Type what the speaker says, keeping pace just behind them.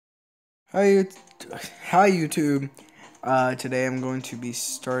Hi, hi YouTube. Today I'm going to be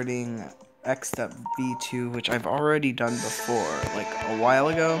starting X-Step V2, which I've already done before, like a while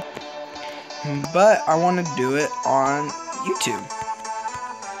ago. But I want to do it on YouTube.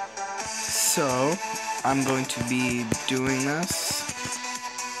 So, I'm going to be doing this.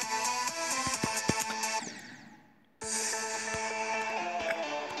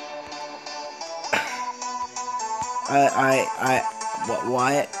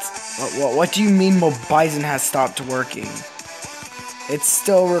 What do you mean Mobizen has stopped working? It's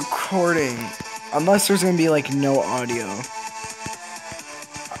still recording. Unless there's gonna be like no audio.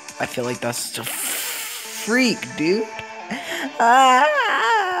 I feel like that's just a freak, dude. Ah!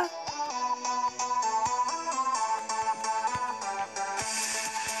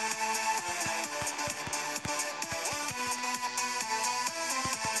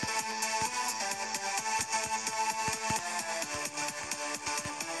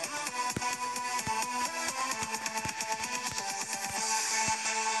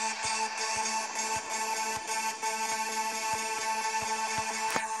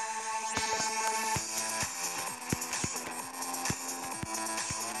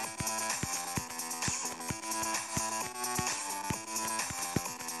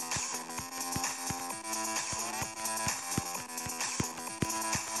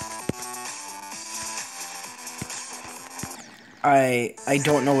 I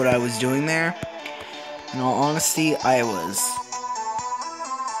don't know what I was doing there. In all honesty, I was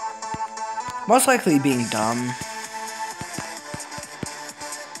most likely being dumb.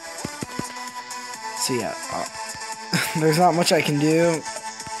 So yeah, there's not much I can do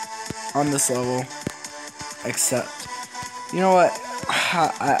on this level, except, you know what?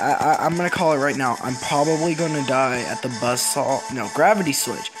 I'm gonna call it right now. I'm probably gonna die at the buzzsaw. No, gravity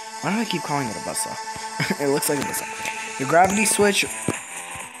switch. Why do I keep calling it a buzzsaw? It looks like a buzzsaw. The gravity switch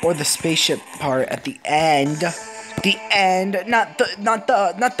or the spaceship part at the end. The end, not the. No,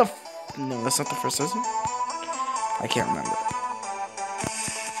 that's not the first season. I can't remember.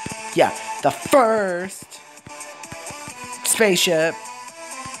 Yeah, the first spaceship.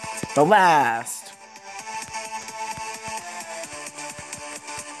 The last.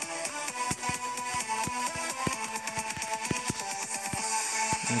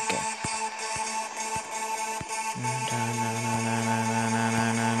 Okay.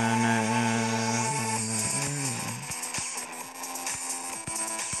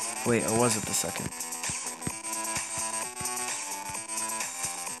 Wait, or was it the second?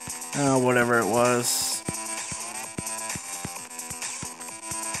 Whatever it was.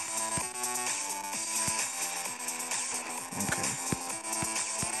 Okay.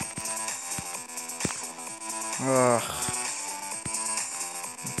 Ugh.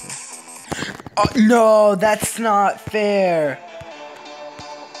 Okay. Oh, no, that's not fair.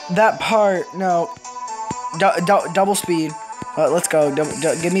 That part, no. Double speed. Let's go.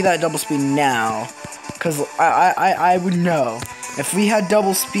 Give me that double speed now. Because I would know. If we had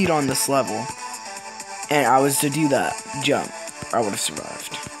double speed on this level, and I was to do that jump, I would have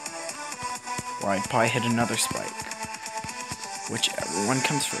survived. Or I'd probably hit another spike. Whichever one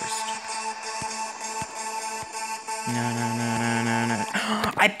comes first. No.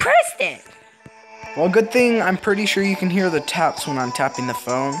 I pressed it! Well, good thing I'm pretty sure you can hear the taps when I'm tapping the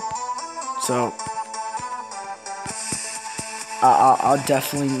phone. So, I'll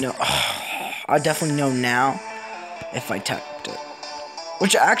definitely know. I'll definitely know now if I tapped it,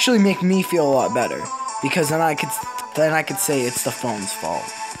 which actually make me feel a lot better because then I could say it's the phone's fault.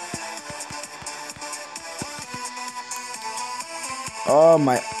 Oh,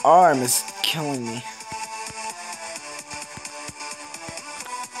 my arm is killing me.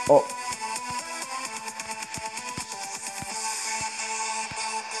 Oh.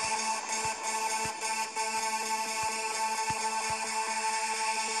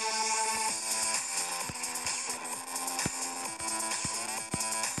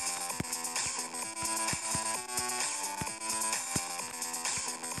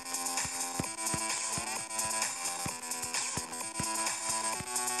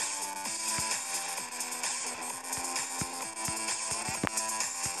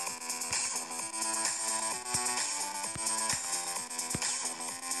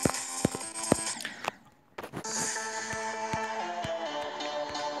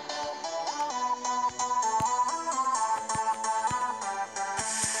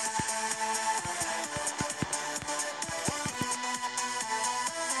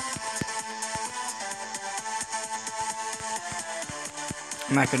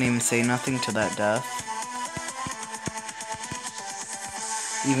 I'm not gonna even say nothing to that death.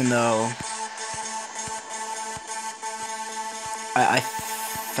 Even though I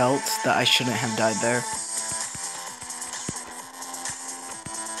felt that I shouldn't have died there.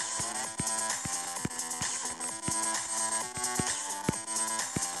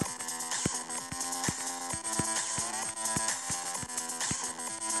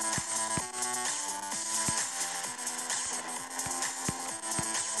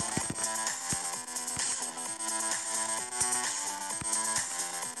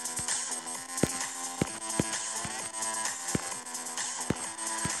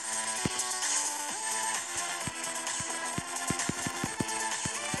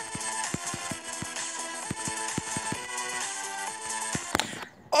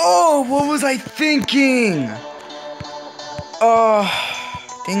 Oh, what was I thinking? Oh,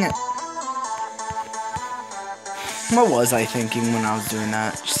 dang it. What was I thinking when I was doing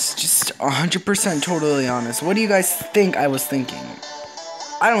that? Just 100% totally honest. What do you guys think I was thinking?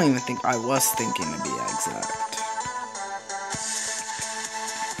 I don't even think I was thinking, to be exact.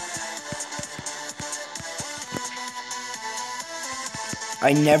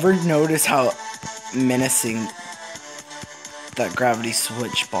 I never noticed how menacing that gravity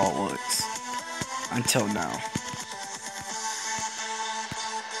switch ball looks until now.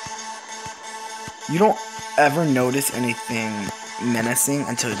 You don't ever notice anything menacing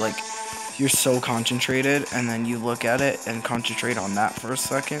until like you're so concentrated and then you look at it and concentrate on that for a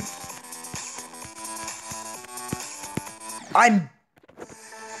second. I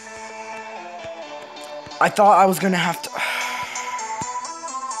thought I was gonna have to.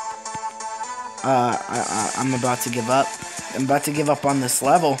 I'm about to give up. I'm about to give up on this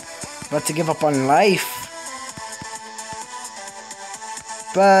level. I'm about to give up on life.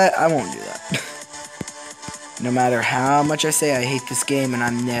 But I won't do that. No matter how much I say I hate this game and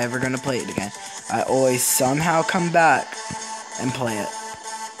I'm never gonna play it again, I always somehow come back and play it.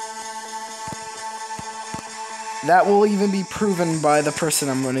 That will even be proven by the person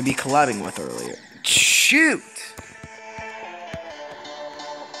I'm going to be collabing with earlier. Shoot!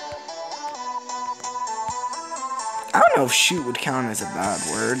 I don't know if shoot would count as a bad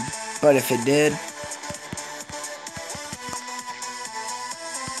word, but if it did...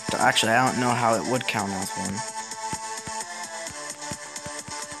 Actually, I don't know how it would count as one.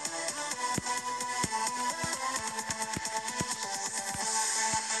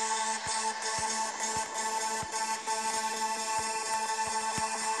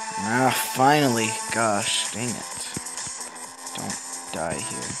 Ah, finally. Gosh, dang it. Don't die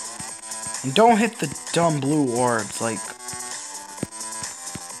here. And don't hit the dumb blue orbs, like...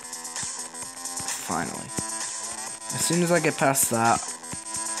 Finally. As soon as I get past that,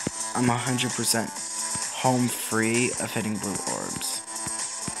 I'm 100% home free of hitting blue orbs.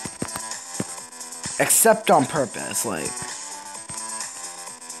 Except on purpose, like...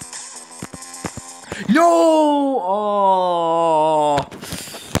 No! Oh!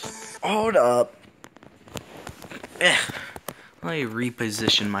 Hold up. Let me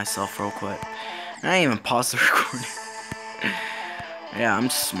reposition myself real quick. I didn't even pause the recording. Yeah, I'm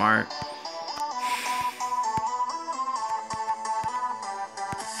smart.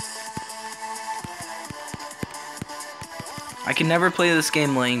 I can never play this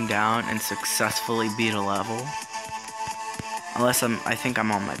game laying down and successfully beat a level. Unless I think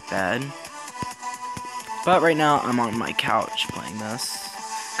I'm on my bed. But right now, I'm on my couch playing this.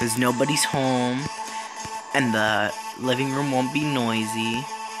 Because nobody's home. And the living room won't be noisy.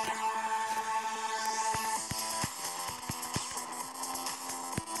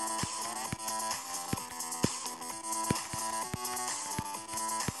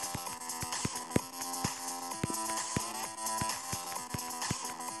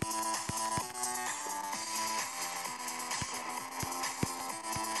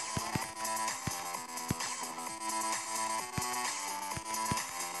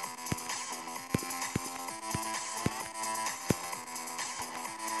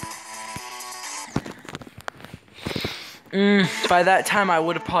 By that time, I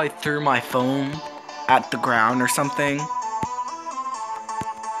would have probably threw my phone at the ground or something.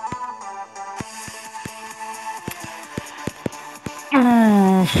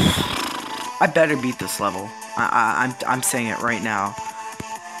 I better beat this level. I'm saying it right now.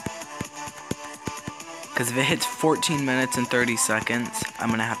 Because if it hits 14 minutes and 30 seconds, I'm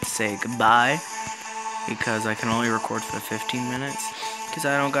going to have to say goodbye. Because I can only record for 15 minutes. Because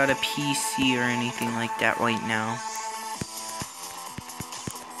I don't got a PC or anything like that right now.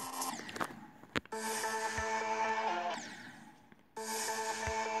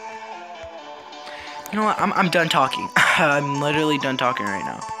 You know what? I'm done talking. I'm literally done talking right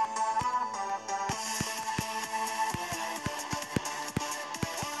now.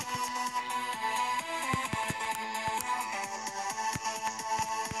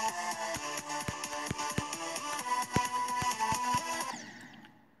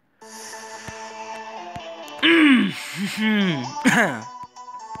 I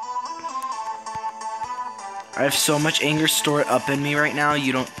have so much anger stored up in me right now.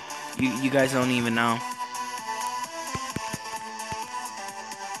 You guys don't even know.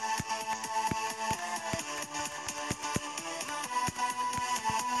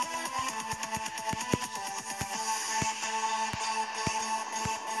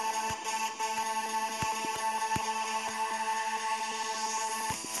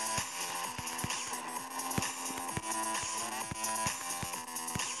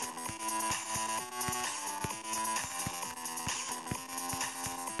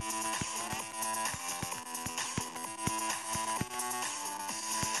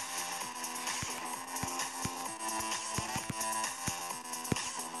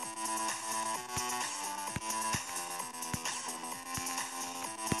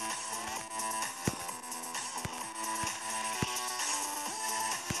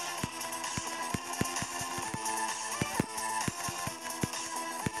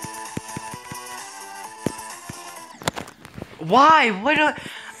 Why?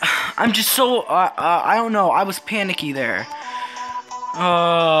 I'm just so, I don't know. I was panicky there.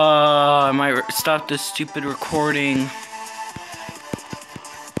 I might stop this stupid recording.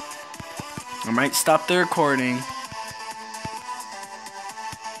 I might stop the recording.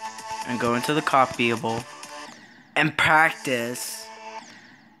 And go into the copyable. And practice.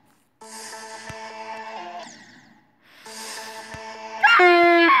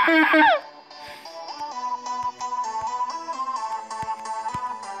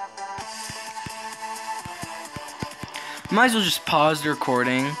 Might as well just pause the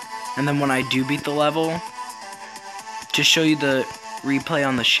recording, and then when I do beat the level, just show you the replay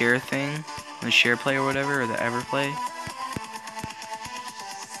on the share thing, the share play or whatever, or the everplay.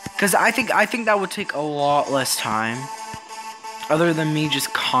 Cause I think that would take a lot less time, other than me just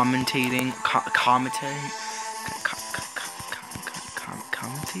commentating,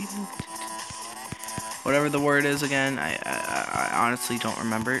 whatever the word is again. I honestly don't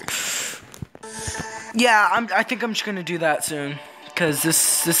remember. Yeah, I think I'm just gonna do that soon, cause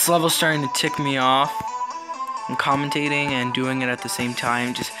this level's starting to tick me off. I'm commentating and doing it at the same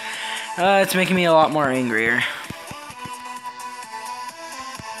time. Just it's making me a lot more angrier.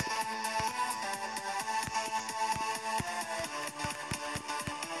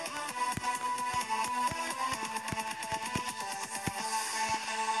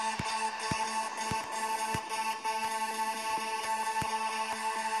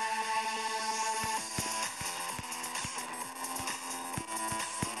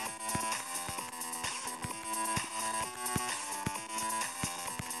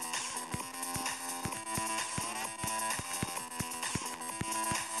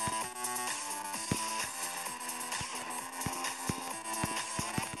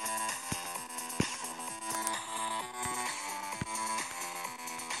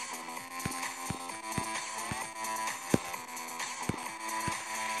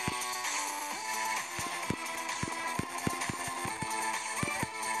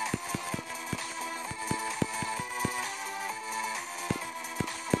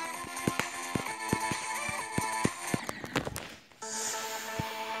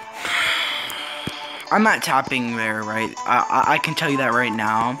 I'm not tapping there, right? I can tell you that right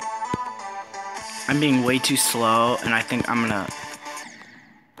now. I'm being way too slow, and I think I'm gonna...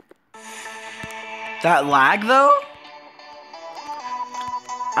 That lag, though?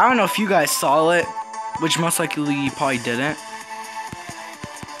 I don't know if you guys saw it, which most likely you probably didn't.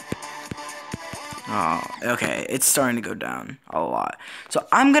 Oh, okay, it's starting to go down a lot. So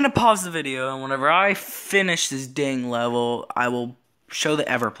I'm gonna pause the video, and whenever I finish this dang level, I will show the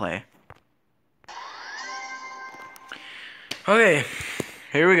everplay. Okay,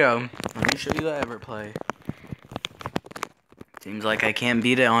 here we go. Let me show you the everplay. Seems like I can't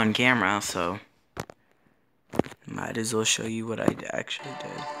beat it on camera, so might as well show you what I actually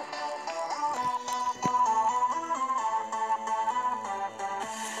did.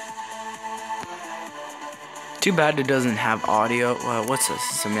 Too bad it doesn't have audio. Well, what's this?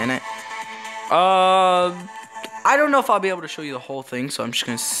 It's a minute. I don't know if I'll be able to show you the whole thing, so I'm just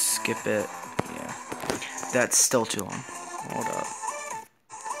gonna skip it. Yeah, that's still too long. Hold up.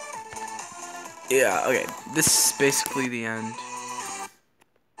 Yeah, okay. This is basically the end.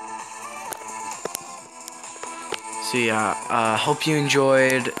 So yeah, hope you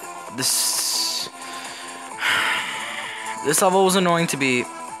enjoyed this. This level was annoying to beat.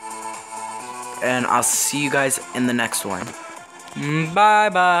 And I'll see you guys in the next one. Bye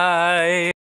bye.